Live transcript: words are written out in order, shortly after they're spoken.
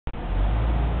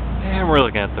we're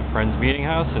looking at the Friends Meeting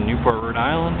House in Newport, Rhode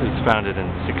Island. It was founded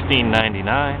in 1699.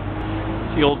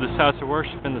 It's the oldest house of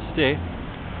worship in the state.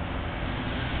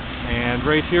 And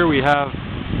right here we have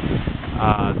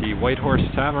the White Horse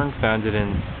Tavern, founded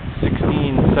in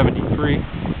 1673,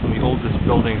 one of the oldest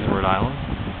buildings in Rhode Island.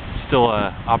 Still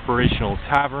an operational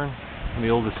tavern, one of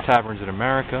the oldest taverns in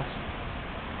America.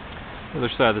 The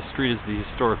other side of the street is the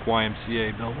historic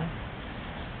YMCA building.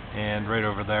 And right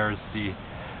over there is the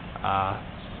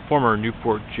former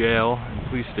Newport Jail and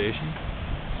Police Station,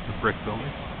 the brick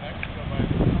building.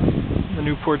 The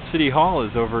Newport City Hall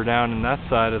is over down in that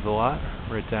side of the lot,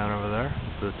 right down over there,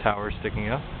 with the tower sticking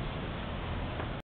up.